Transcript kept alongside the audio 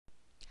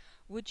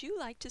Would you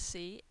like to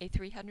see a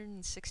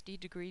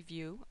 360-degree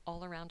view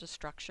all around a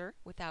structure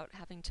without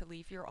having to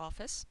leave your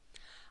office?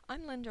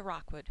 I'm Linda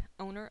Rockwood,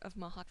 owner of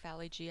Mohawk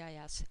Valley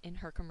GIS in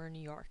Herkimer,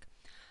 New York.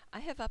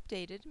 I have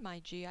updated my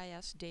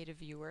GIS data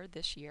viewer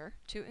this year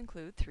to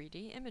include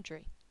 3D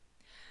imagery.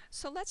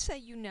 So let's say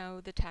you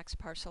know the tax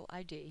parcel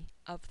ID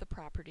of the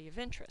property of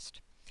interest.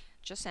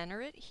 Just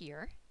enter it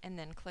here and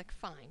then click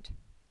Find.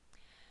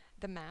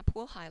 The map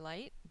will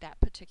highlight that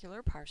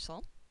particular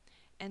parcel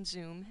and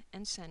zoom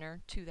and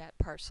center to that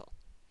parcel.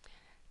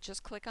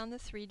 Just click on the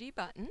 3D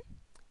button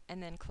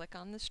and then click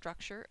on the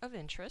structure of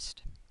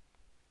interest.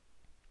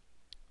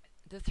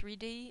 The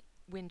 3D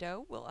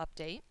window will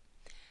update.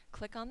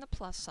 Click on the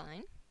plus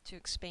sign to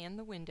expand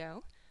the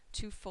window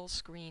to full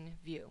screen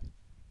view.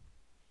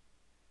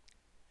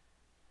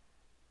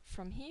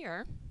 From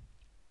here,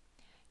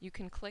 you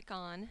can click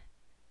on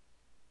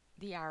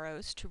the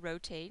arrows to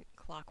rotate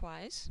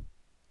clockwise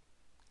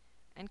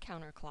and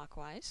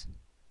counterclockwise.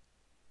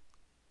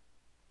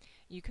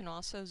 You can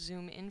also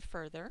zoom in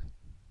further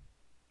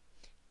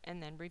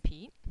and then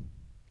repeat.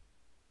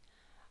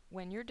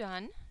 When you're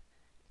done,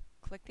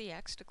 click the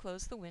X to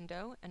close the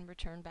window and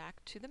return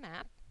back to the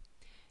map.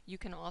 You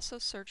can also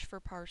search for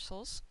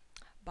parcels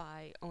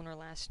by owner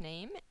last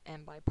name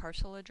and by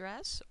parcel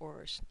address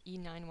or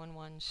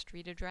E911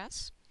 street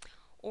address,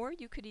 or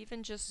you could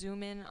even just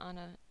zoom in on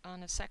a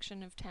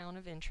section of town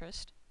of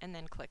interest and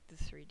then click the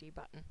 3D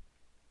button.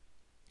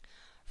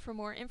 For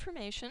more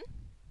information,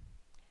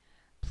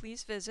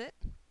 please visit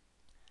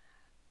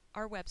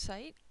our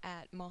website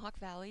at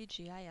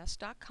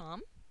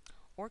mohawkvalleygis.com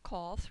or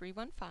call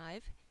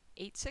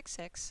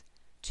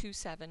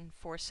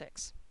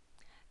 315-866-2746.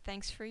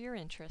 Thanks for your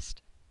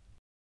interest.